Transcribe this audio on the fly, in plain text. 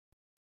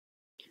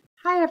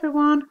Hi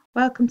everyone,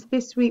 welcome to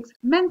this week's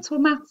Mental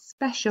Maths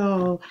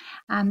Special,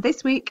 and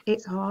this week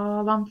it's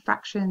all on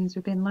fractions.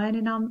 We've been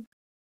learning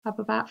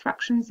about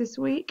fractions this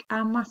week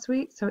and last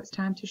week, so it's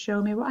time to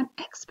show me what an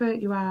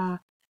expert you are.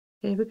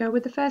 Here we go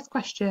with the first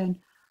question.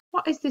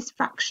 What is this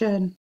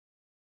fraction?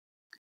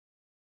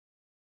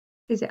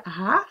 Is it a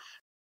half?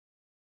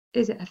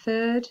 Is it a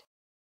third?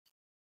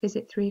 Is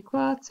it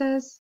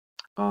 3/4?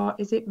 Or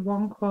is it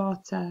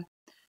 1/4?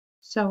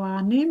 So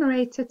our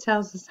numerator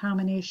tells us how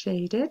many are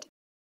shaded,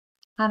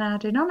 and our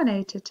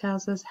denominator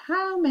tells us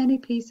how many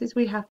pieces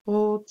we have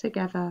all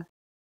together.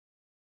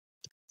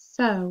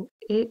 So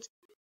it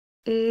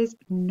is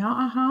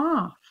not a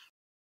half,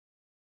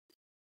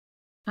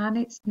 and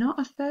it's not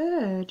a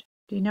third.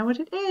 Do you know what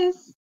it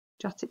is?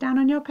 Jot it down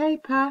on your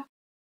paper.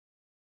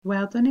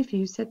 Well done if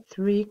you said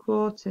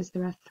 3/4.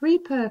 There are 3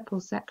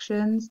 purple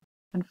sections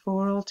and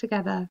 4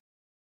 altogether.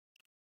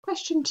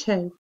 Question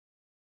 2.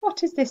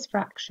 What is this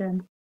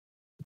fraction?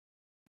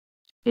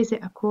 Is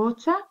it a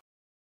quarter?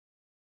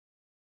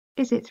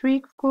 Is it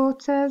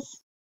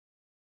 3/4?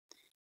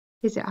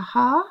 Is it a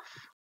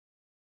half?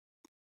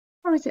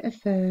 Or is it a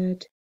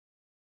third?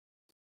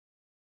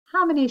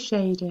 How many are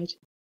shaded?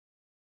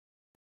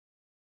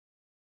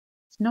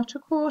 It's not a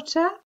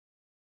quarter,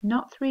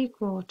 not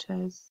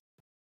 3/4.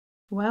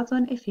 Well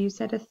done if you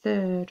said a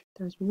third.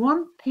 There's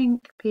 1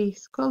 pink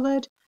piece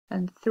coloured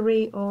and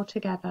 3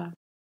 altogether.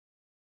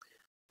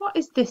 What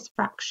is this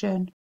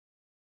fraction?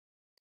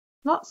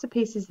 Lots of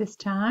pieces this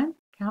time.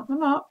 Count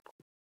them up.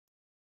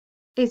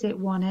 Is it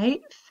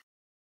 1/8?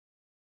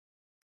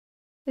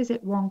 Is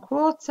it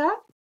 1/4?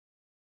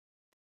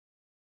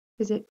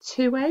 Is it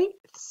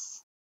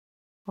 2/8?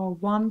 Or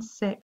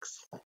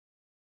 1/6?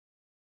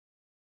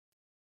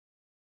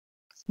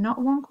 It's not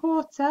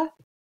 1/4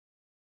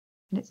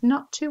 and it's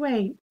not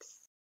 2/8.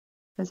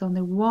 There's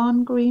only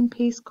 1 green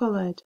piece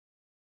coloured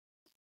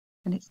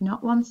and it's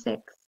not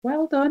 1/6.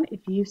 Well done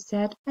if you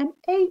said an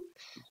 1/8.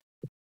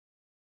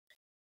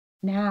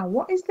 Now,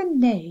 what is the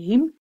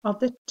name of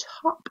the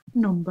top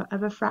number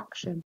of a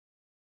fraction?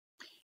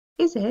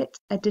 Is it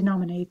a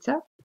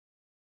denominator?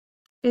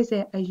 Is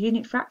it a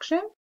unit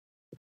fraction?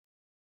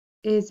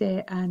 Is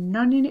it a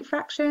non-unit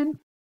fraction?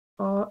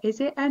 Or is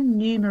it a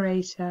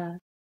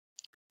numerator?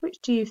 Which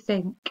do you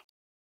think?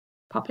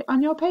 Pop it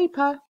on your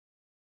paper.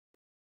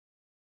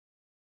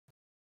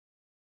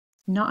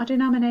 Not a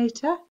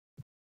denominator,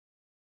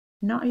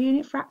 not a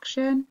unit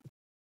fraction,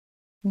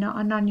 not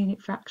a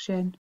non-unit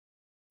fraction.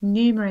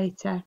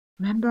 Numerator.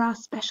 Remember our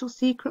special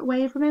secret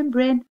way of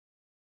remembering?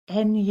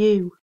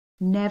 NU,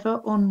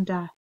 never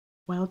under.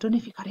 Well done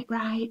if you got it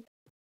right.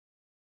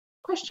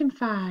 Question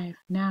 5.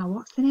 Now,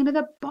 what's the name of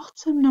the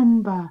bottom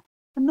number?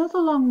 Another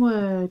long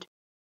word.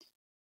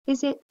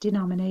 Is it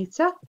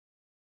denominator,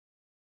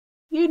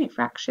 unit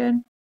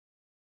fraction,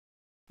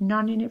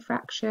 non-unit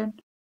fraction,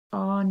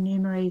 or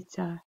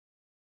numerator?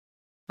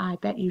 I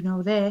bet you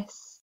know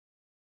this.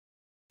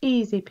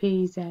 Easy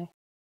peasy.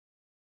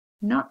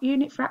 Not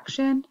unit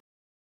fraction,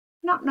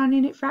 not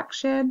non-unit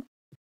fraction.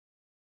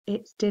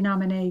 It's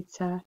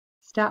denominator.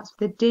 Starts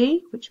with a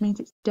D, which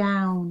means it's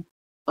down,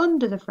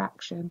 under the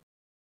fraction.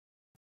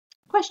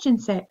 Question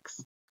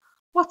 6.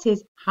 What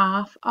is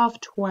half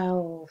of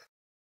 12?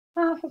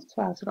 Half of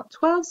 12. So we've got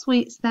 12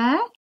 sweets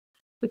there.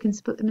 We can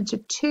split them into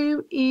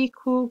 2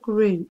 equal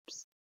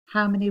groups.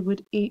 How many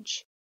would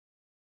each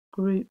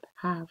group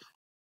have?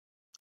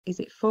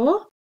 Is it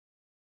 4?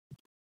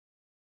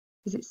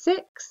 Is it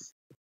 6?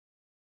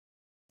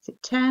 Is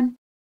it 10?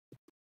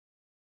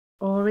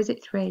 Or is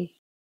it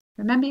 3?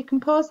 Remember, you can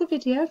pause the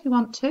video if you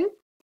want to.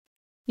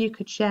 You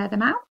could share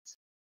them out.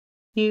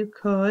 You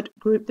could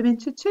group them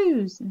into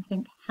 2s and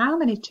think how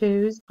many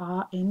 2s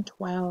are in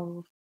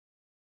 12.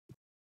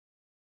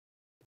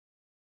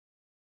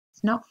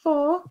 It's not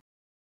 4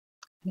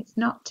 and it's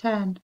not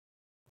 10.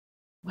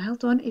 Well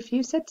done if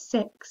you said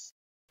 6.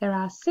 There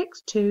are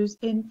 6 2s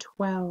in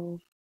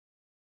 12.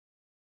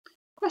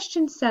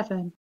 Question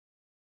 7.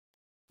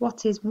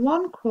 What is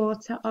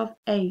 1/4 of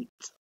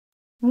 8?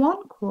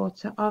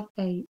 1/4 of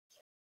 8.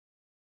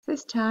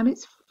 This time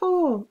it's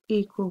 4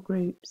 equal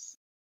groups.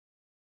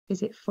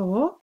 Is it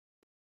 4?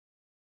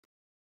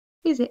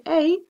 Is it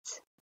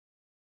 8?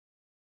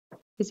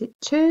 Is it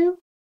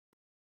 2?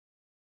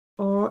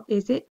 Or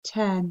is it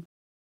 10?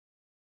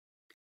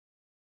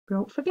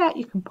 Don't forget,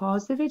 you can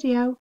pause the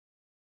video.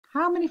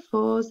 How many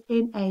 4s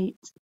in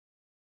 8?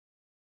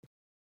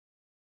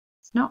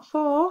 It's not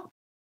 4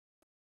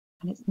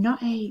 and it's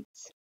not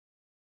 8.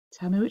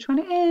 Tell me which one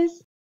it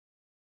is.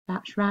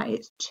 That's right,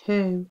 it's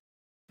 2.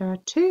 There are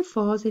 2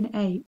 4s in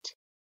 8.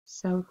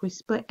 So if we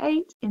split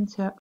 8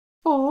 into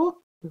 4,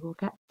 we will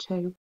get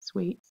 2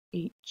 sweets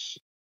each.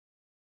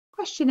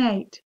 Question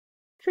 8.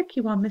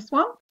 Tricky one, this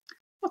one.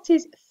 What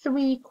is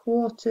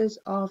 3/4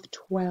 of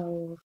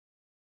 12?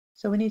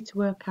 So we need to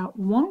work out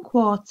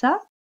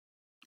 1/4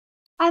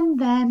 and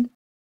then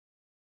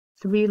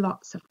 3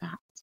 lots of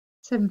that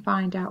to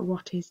find out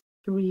what is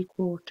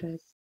 3/4.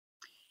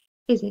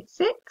 Is it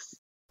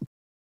 6?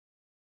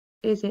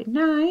 Is it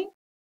 9?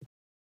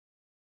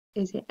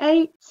 Is it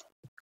 8?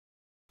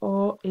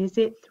 or is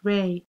it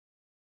 3?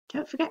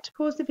 Don't forget to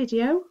pause the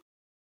video.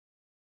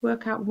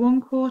 Work out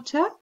 1/4.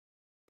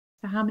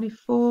 So how many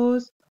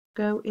 4s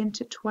go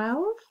into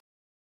 12?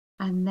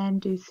 And then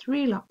do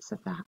 3 lots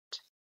of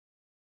that.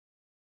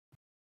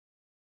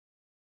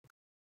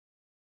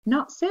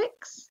 Not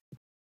 6,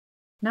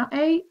 not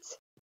 8,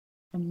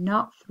 and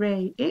not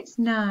 3. It's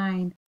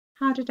 9.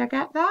 How did I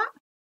get that?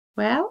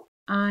 Well,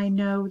 I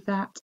know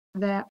that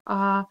there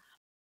are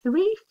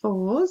 3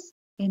 4s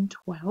in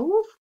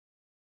 12,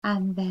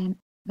 and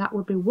then that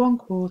would be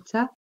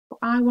 1/4, but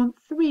I want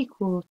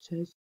 3/4.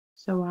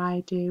 So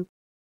I do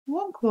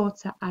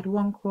 1/4, add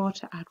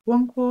 1/4, add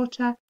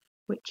 1/4,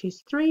 which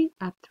is 3,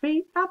 add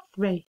 3, add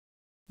 3,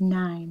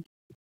 9.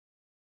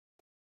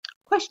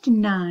 Question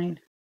 9.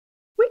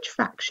 Which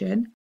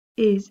fraction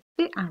is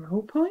the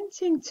arrow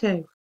pointing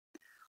to?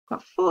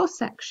 Got 4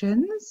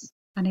 sections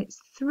and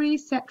it's 3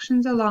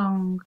 sections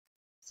along.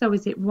 So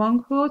is it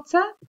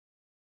 1/4,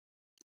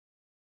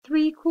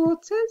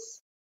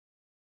 3/4,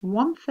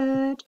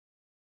 1/3,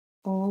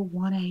 or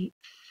 1/8?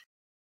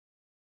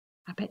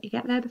 I bet you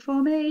get there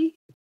before me.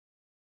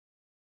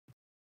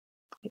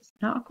 It's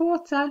not a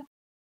quarter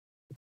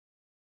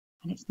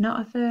and it's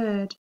not a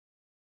third.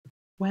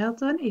 Well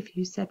done if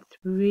you said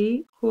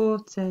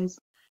 3/4.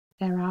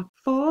 There are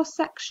 4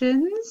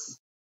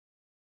 sections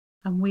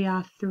and we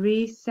are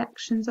 3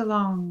 sections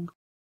along.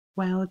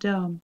 Well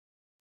done.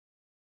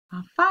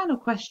 Our final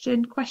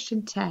question,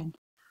 question 10.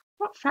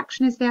 What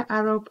fraction is the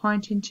arrow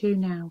pointing to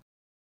now?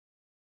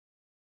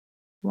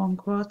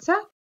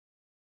 1/4,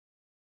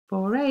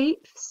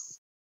 4/8,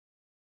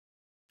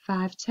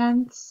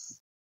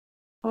 5/10,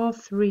 or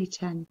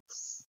 3/10?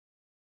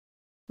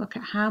 Look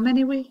at how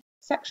many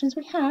sections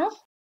we have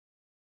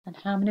and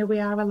how many we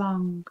are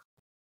along.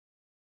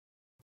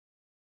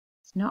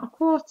 It's not a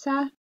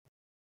quarter,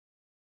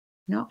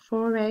 not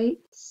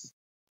 4/8.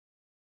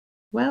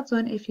 Well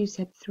done if you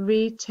said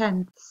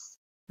 3/10.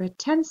 There are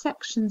 10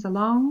 sections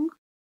along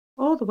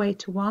all the way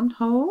to 1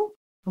 hole,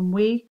 and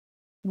we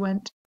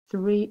went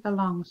 3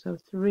 along, so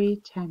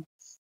 3/10.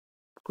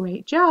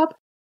 Great job.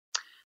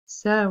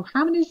 So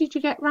how many did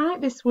you get right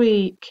this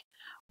week?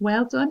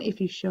 Well done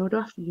if you showed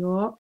off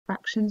your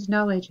fractions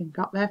knowledge and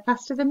got there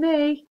faster than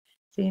me.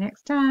 See you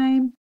next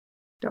time.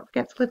 Don't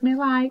forget to leave me a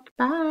like.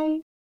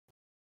 Bye.